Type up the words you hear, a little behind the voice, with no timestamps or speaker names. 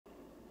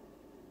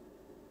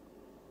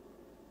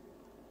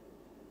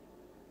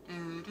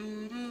Hello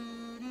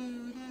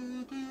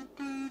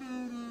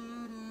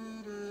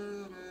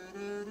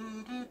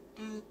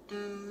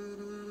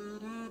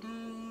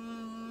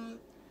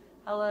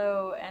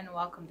and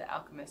welcome to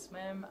Alchemist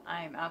Whim.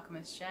 I am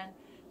Alchemist Jen.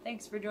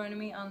 Thanks for joining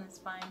me on this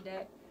fine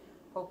day.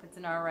 Hope it's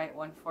an alright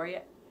one for you.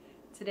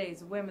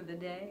 Today's whim of the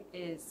day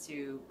is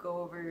to go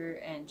over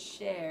and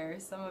share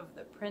some of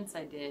the prints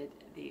I did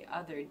the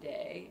other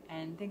day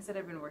and things that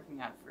I've been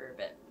working on for a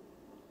bit.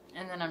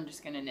 And then I'm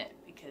just going to knit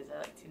because I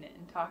like to knit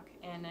and talk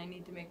and I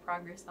need to make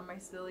progress on my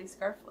silly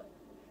scarflet.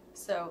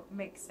 So,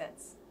 makes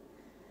sense.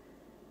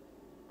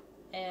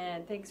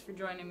 And thanks for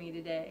joining me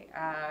today.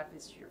 If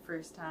this is your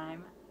first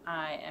time,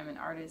 I am an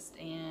artist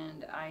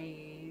and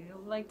I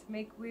like to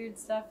make weird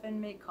stuff and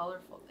make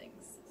colorful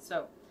things.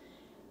 So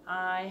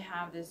I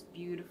have this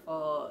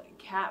beautiful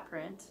cat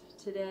print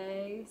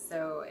today.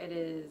 So it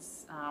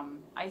is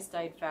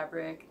ice-dyed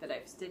fabric that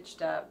I've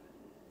stitched up.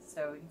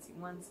 So you can see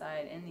one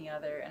side and the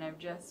other, and I've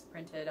just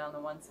printed on the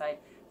one side.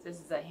 So this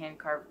is a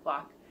hand-carved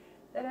block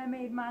that I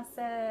made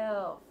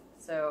myself.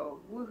 So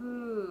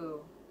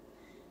woohoo!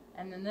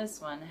 And then this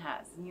one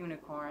has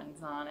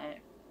unicorns on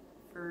it,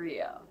 for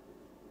real.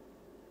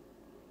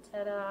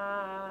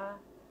 Ta-da!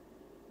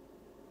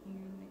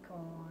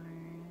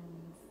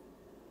 Unicorns.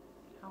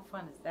 How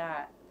fun is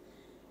that?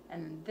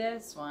 And then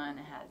this one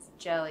has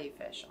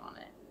jellyfish on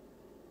it.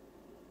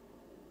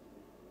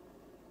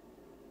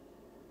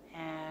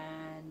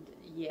 And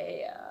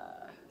yeah,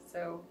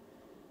 so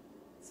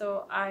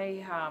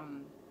I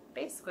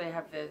basically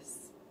have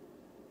this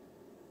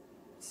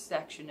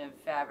section of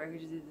fabric,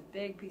 which is a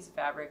big piece of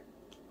fabric.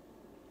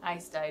 I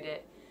dyed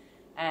it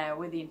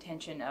with the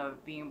intention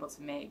of being able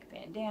to make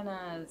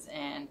bandanas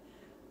and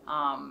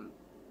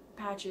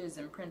patches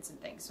and prints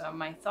and things. So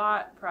my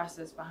thought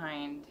process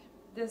behind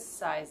this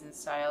size and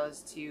style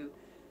is to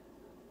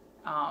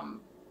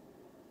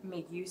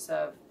make use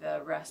of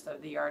the rest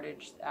of the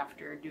yardage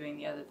after doing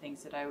the other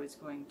things that I was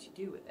going to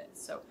do with it.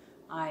 So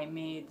I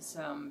made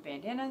some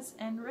bandanas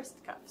and wrist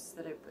cuffs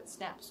that I put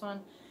snaps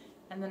on,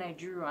 and then I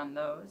drew on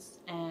those,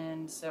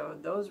 and so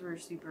those were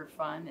super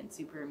fun and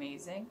super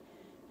amazing.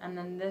 And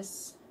then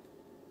this,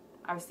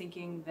 I was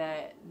thinking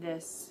that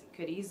this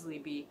could easily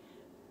be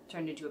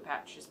turned into a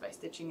patch just by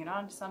stitching it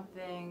onto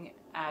something,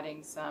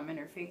 adding some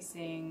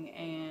interfacing,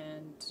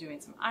 and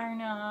doing some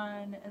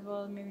iron-on, as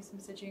well as maybe some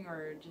stitching,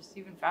 or just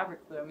even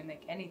fabric glue. I mean,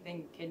 like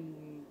anything can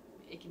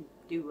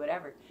do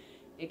whatever.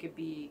 It could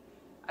be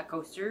a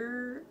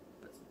coaster,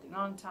 put something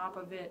on top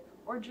of it,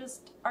 or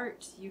just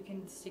art. You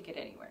can stick it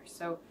anywhere.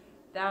 So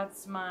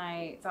that's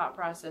my thought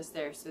process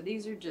there. So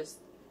these are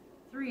just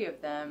 3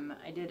 of them.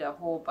 I did a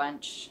whole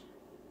bunch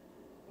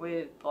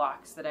with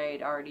blocks that I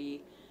had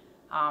already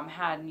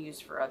had and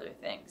used for other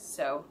things.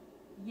 So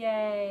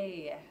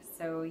yay!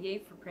 So yay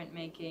for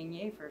printmaking,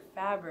 yay for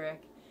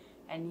fabric,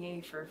 and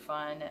yay for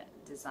fun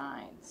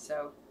design.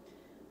 So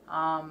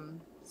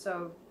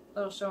so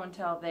little show and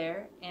tell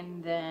there,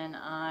 and then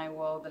I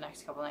will the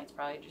next couple nights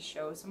probably just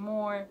show some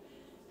more,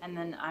 and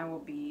then I will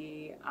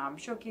be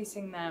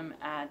showcasing them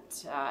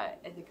at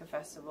Ithaca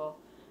Festival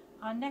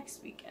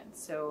next weekend.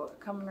 So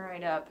coming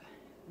right up,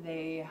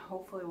 they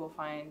hopefully will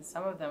find,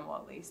 some of them will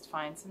at least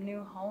find some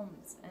new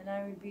homes, and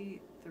I would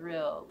be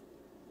thrilled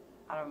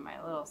out of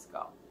my little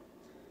skull.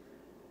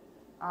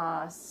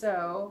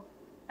 So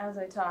as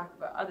I talk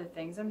about other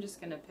things, I'm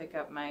just going to pick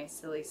up my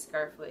silly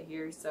scarflet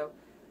here. So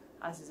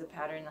this is a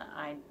pattern that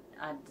I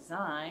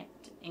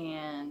designed,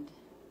 and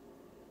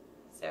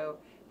so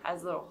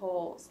has little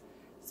holes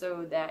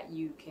so that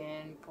you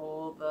can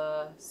pull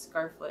the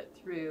scarflet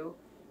through,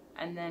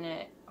 and then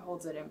it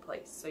holds it in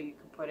place. So you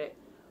can put it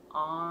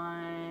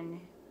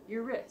on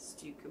your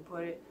wrist, you can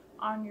put it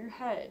on your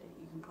head,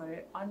 you can put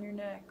it on your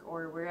neck,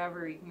 or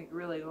wherever. You can make a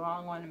really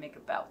long one and make a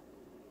belt.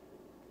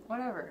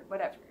 Whatever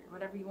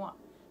you want.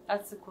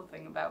 That's the cool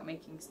thing about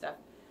making stuff,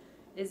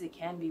 is it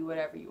can be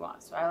whatever you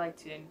want. So I like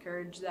to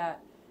encourage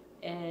that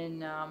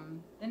in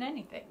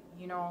anything.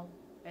 You know,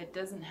 it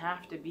doesn't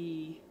have to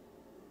be,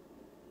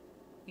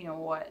 you know,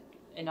 what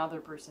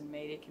another person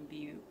made. It can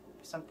be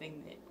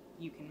something that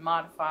you can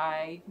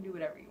modify. You can do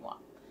whatever you want.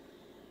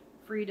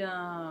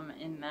 Freedom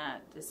in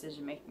that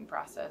decision-making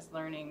process,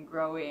 learning,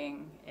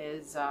 growing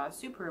is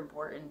super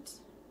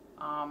important.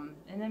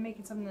 And then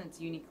making something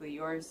that's uniquely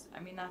yours, I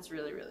mean, that's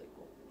really, really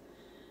cool.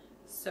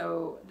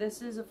 So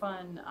this is a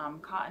fun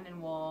cotton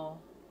and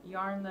wool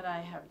yarn that I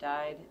have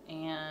dyed,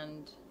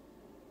 and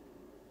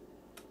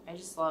I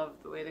just love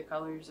the way the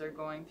colors are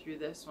going through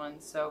this one.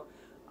 So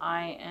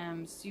I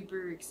am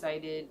super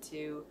excited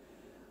to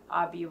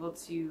be able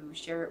to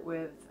share it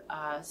with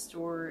a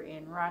store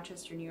in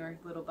Rochester, New York,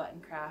 Little Button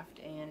Craft,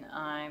 and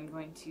I'm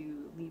going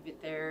to leave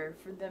it there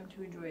for them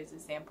to enjoy as a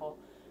sample.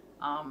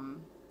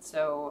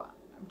 So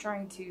I'm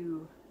trying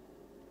to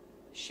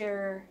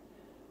share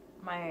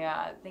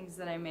my things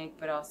that I make,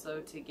 but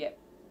also to get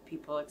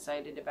people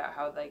excited about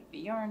how like the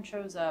yarn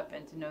shows up,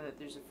 and to know that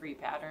there's a free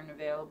pattern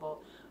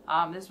available.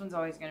 This one's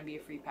always going to be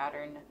a free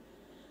pattern.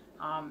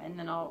 And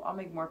then I'll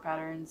make more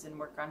patterns and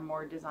work on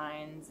more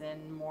designs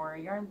and more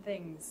yarn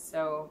things.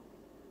 So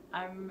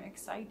I'm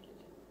excited.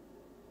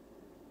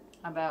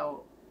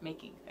 about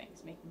making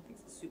things. Making things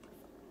is super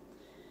fun.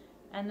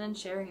 And then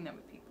sharing them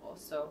with people.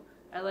 So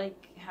I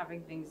like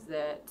having things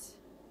that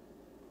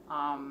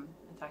I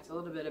talked a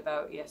little bit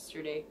about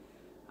yesterday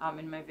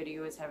in my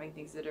video, is having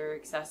things that are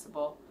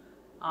accessible.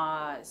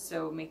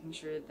 So making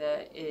sure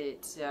that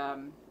it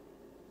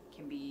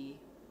can be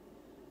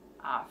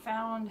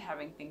found,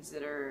 having things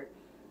that are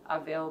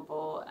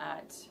available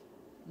at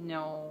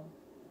no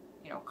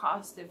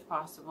cost if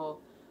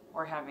possible,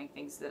 or having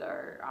things that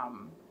are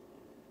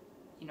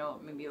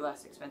maybe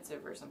less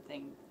expensive or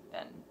something,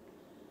 than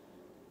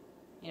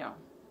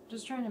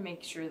just trying to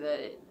make sure that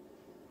it,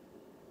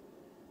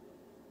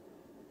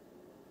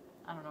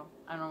 I don't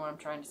know what I'm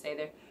trying to say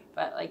there,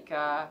 but like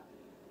as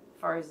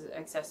far as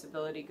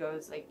accessibility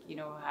goes, like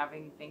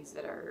having things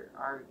that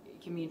are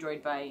can be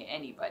enjoyed by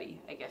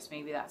anybody. I guess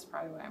maybe that's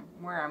probably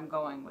where I'm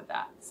going with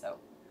that. So,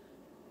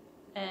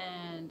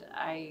 and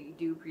I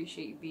do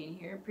appreciate you being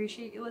here.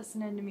 Appreciate you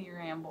listening to me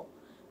ramble.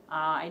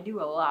 I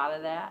do a lot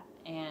of that,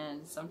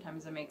 and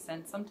sometimes it makes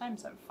sense.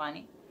 Sometimes I'm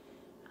funny.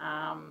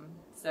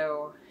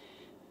 So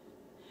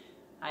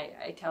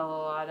I tell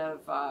a lot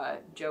of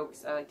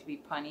jokes. I like to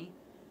be punny.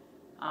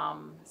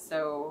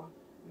 So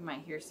you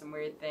might hear some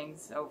weird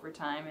things over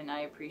time, and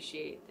I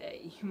appreciate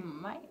that you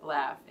might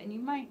laugh and you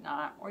might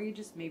not, or you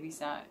just maybe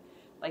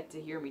like to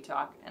hear me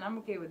talk, and I'm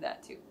okay with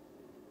that too.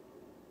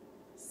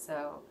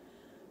 So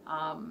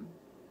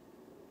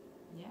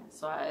yeah,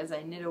 so as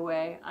I knit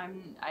away, I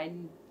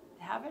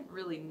haven't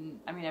really,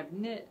 I mean, I've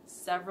knit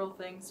several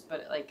things,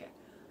 but like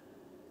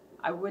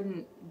I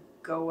wouldn't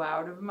go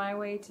out of my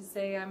way to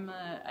say I'm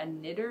a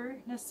knitter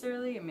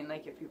necessarily. I mean,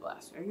 like if people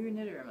ask, are you a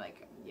knitter? I'm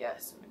like,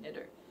 yes, I'm a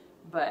knitter.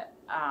 But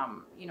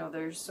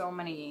there's so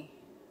many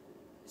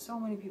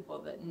people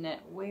that knit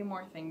way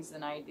more things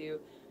than I do,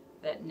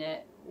 that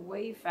knit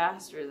way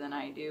faster than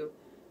I do.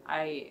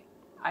 I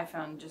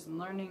found just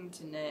learning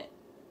to knit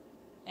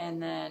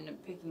and then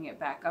picking it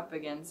back up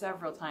again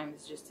several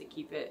times just to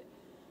keep it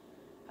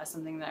as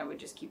something that I would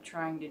just keep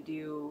trying to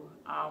do.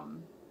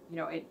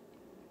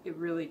 It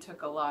really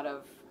took a lot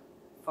of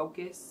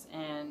focus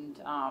and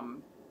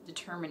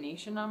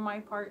determination on my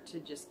part to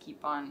just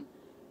keep on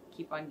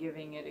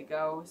giving it a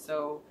go.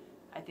 So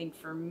I think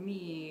for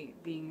me,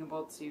 being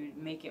able to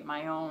make it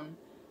my own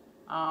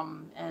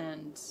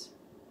and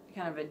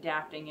kind of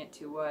adapting it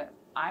to what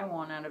I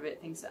want out of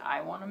it, things that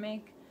I want to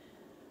make.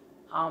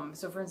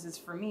 So for instance,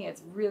 for me,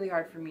 it's really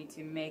hard for me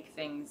to make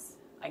things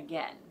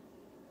again.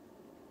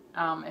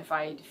 If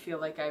I feel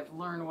like I've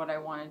learned what I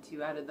wanted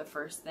to out of the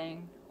first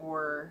thing,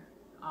 or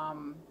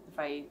if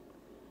I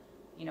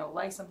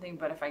like something,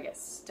 but if I get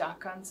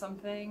stuck on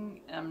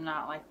something, I'm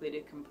not likely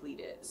to complete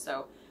it.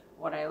 So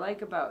what I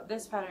like about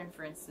this pattern,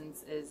 for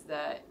instance, is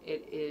that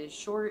it is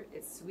short,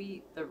 it's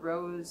sweet. The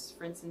rows,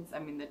 for instance, I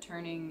mean, the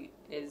turning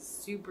is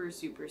super,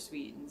 super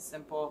sweet and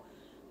simple.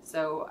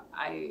 So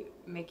I'm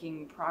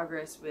making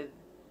progress with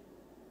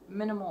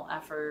minimal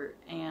effort,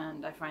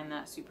 and I find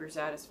that super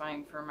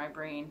satisfying for my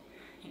brain.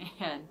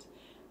 And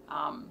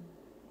I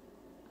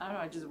don't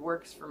know, it just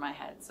works for my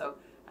head. So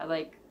I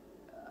like,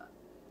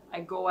 I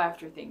go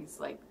after things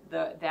like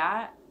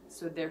that,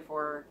 so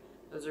therefore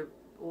those are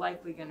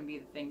likely going to be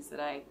the things that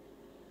I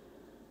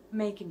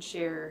make and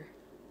share,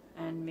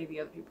 and maybe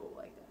other people will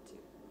like that too.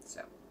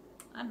 So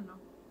I don't know,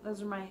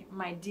 those are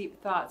my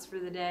deep thoughts for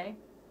the day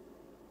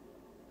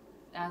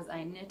as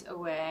I knit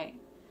away.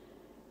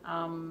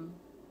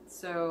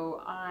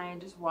 So I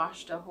just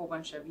washed a whole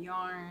bunch of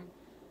yarn.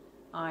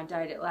 I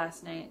dyed it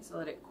last night, so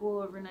let it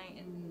cool overnight,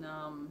 and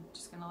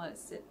just gonna let it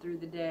sit through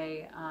the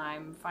day.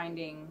 I'm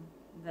finding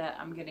that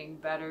I'm getting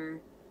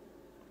better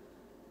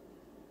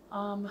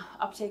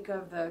uptake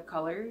of the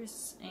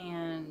colors,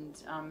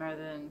 and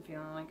rather than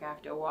feeling like I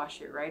have to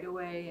wash it right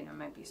away and it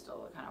might be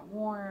still kind of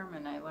warm.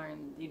 And I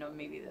learned,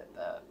 maybe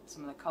that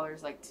some of the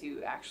colors like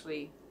to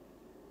actually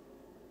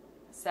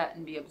set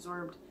and be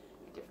absorbed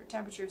at different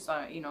temperatures.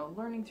 So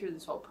learning through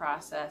this whole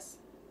process,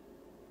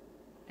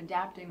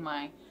 adapting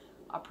my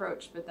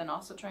approach, but then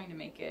also trying to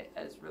make it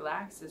as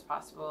relaxed as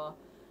possible.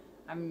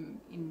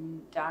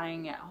 I'm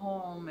dyeing at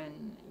home,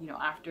 and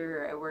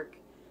after I work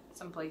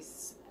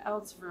someplace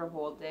else for a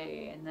whole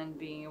day, and then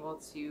being able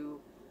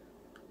to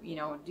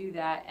do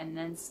that and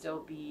then still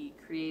be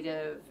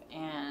creative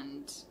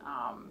and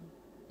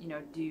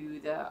do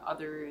the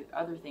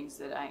other things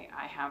that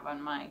I have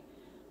on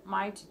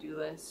my to-do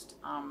list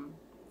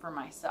for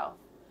myself.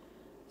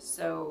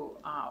 So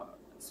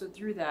so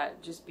through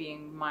that, just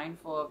being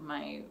mindful of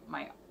my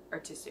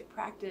artistic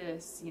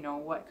practice,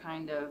 what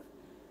kind of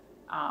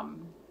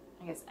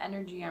I guess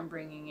energy I'm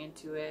bringing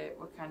into it,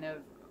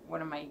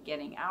 what am I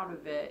getting out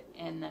of it,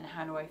 and then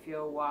how do I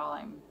feel while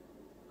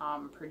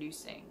I'm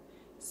producing.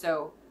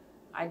 So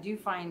I do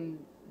find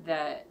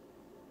that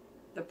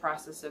the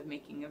process of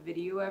making a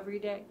video every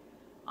day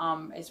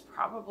is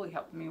probably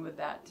helped me with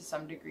that to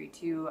some degree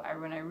too.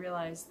 When I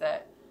realized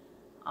that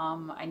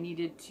I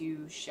needed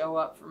to show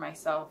up for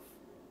myself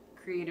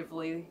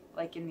creatively,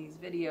 like in these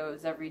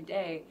videos every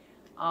day,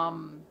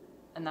 and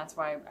that's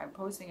why I'm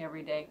posting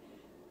every day.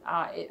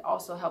 It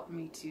also helped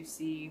me to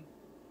see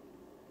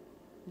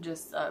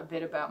just a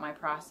bit about my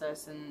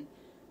process, and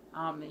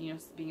you know,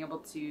 being able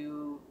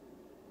to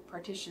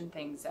partition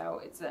things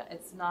out.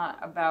 It's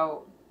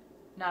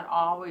not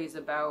always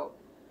about,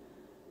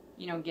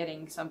 you know,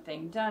 getting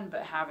something done,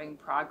 but having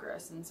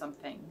progress in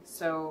something.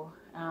 So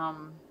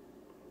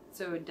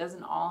so it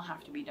doesn't all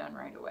have to be done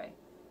right away.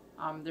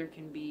 There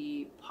can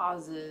be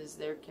pauses,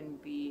 there can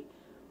be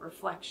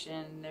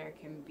reflection, there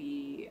can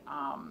be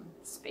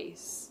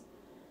space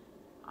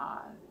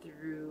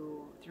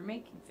through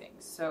making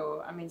things.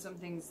 So I mean, some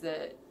things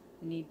that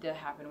need to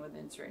happen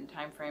within certain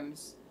time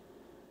frames,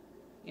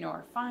 you know,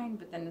 are fine,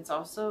 but then it's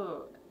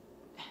also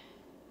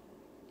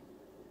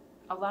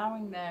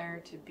allowing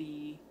there to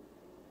be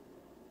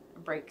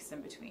breaks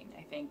in between,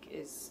 I think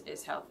is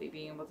healthy,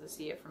 being able to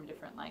see it from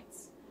different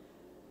lights.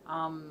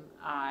 I'm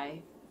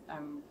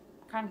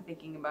kind of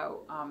thinking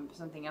about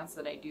something else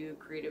that I do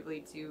creatively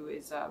too,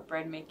 is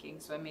bread making.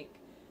 So I make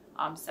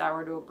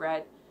sourdough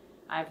bread.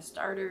 I have a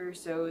starter,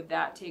 so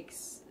that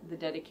takes the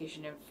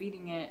dedication of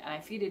feeding it, and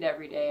I feed it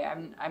every day.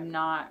 I'm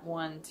not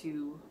one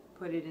to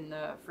put it in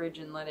the fridge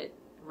and let it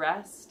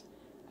rest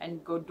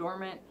and go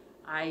dormant.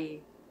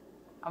 I'm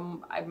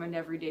an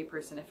everyday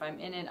person. If I'm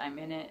in it, I'm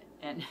in it,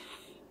 and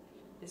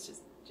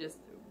it's just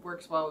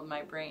works well with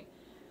my brain.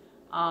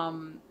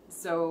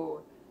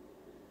 So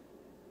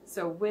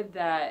with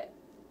that,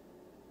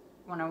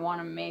 when I want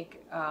to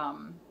make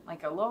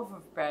like a loaf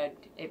of bread,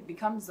 it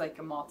becomes like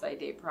a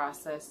multi-day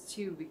process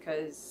too,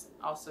 because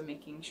also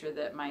making sure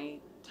that my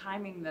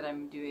timing that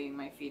I'm doing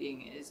my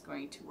feeding is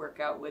going to work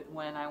out with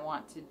when I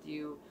want to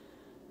do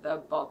the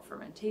bulk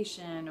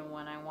fermentation and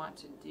when I want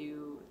to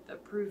do the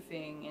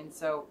proofing. And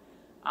so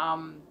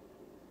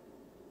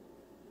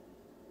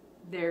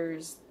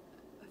there's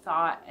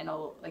thought and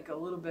like a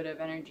little bit of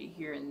energy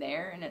here and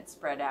there, and it's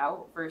spread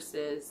out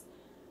versus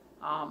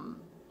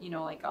you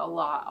know, like a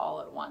lot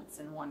all at once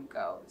in one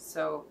go.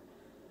 So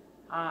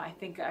I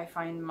think I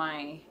find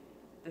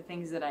the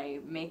things that I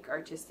make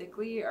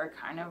artistically are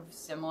kind of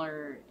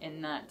similar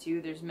in that too.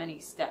 There's many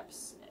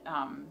steps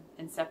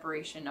and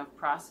separation of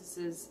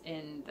processes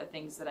in the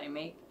things that I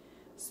make.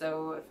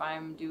 So if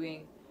I'm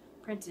doing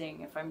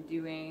printing, if I'm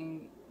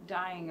doing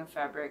dyeing a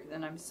fabric,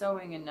 then I'm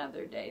sewing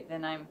another day,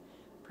 then I'm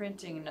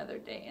printing another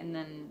day, and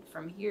then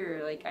from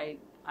here, like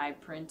I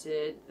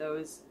printed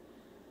those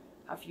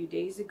a few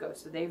days ago,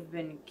 so they've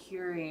been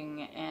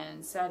curing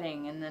and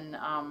setting, and then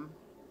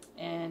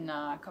in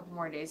a couple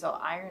more days I'll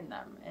iron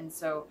them. And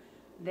so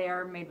they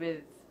are made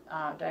with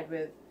dyed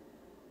with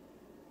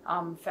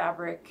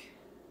fabric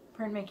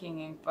printmaking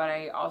ink, but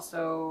I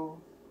also,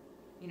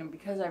 you know,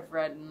 because I've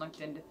read and looked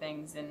into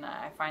things and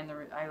I find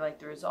I like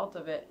the result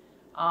of it,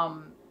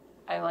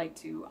 I like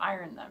to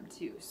iron them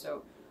too.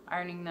 So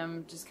ironing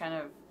them just kind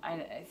of,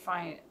 I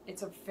find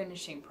it's a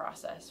finishing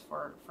process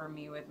for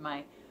me with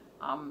my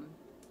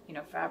you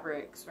know,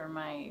 fabrics or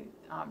my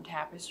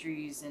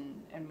tapestries,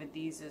 and with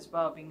these as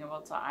well, being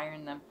able to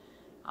iron them,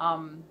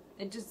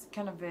 it just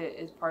kind of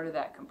is part of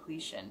that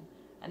completion.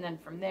 And then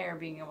from there,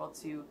 being able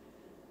to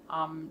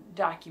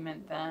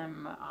document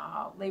them,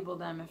 label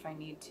them if I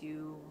need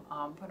to,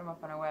 put them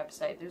up on a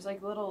website. There's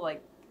like little,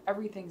 like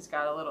everything's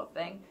got a little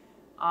thing,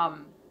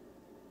 and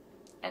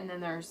then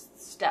there's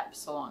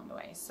steps along the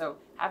way. So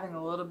having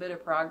a little bit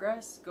of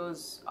progress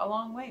goes a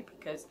long way,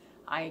 because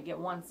I get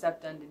one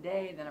step done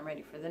today, then I'm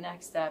ready for the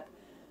next step.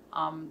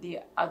 The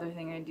other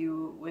thing I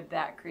do with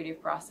that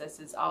creative process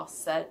is I'll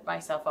set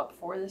myself up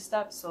for the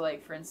steps. So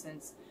like, for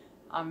instance,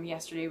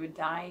 yesterday with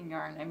dyeing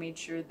yarn, I made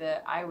sure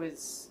that I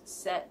was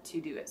set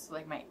to do it. So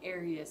like my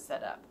area is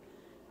set up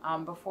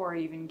before I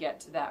even get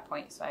to that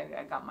point. So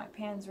I got my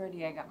pans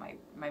ready, I got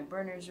my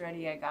burners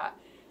ready, I got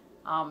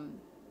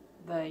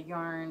the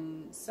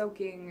yarn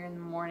soaking in the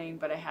morning,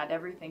 but I had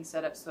everything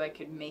set up so I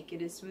could make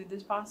it as smooth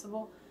as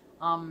possible.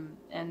 And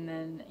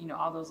then, you know,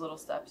 all those little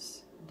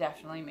steps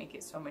definitely make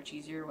it so much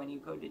easier when you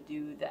go to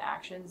do the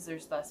actions.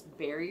 There's less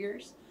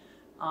barriers,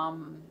 I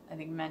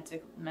think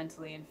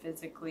mentally and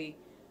physically,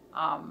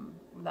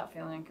 without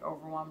feeling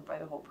overwhelmed by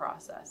the whole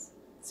process.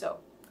 So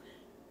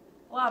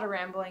a lot of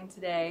rambling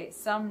today,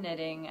 some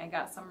knitting, I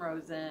got some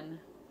rows in,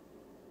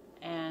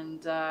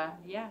 and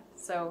yeah,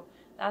 so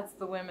that's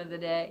the whim of the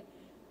day: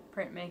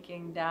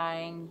 printmaking,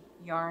 dyeing,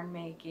 yarn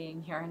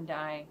making, yarn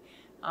dyeing.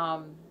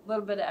 A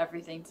little bit of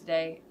everything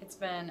today. It's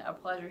been a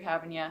pleasure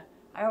having you.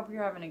 I hope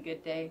you're having a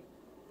good day.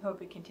 Hope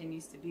it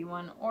continues to be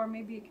one, or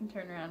maybe it can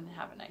turn around and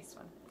have a nice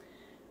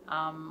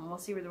one. We'll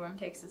see where the whim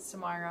takes us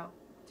tomorrow.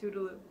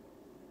 Toodaloo.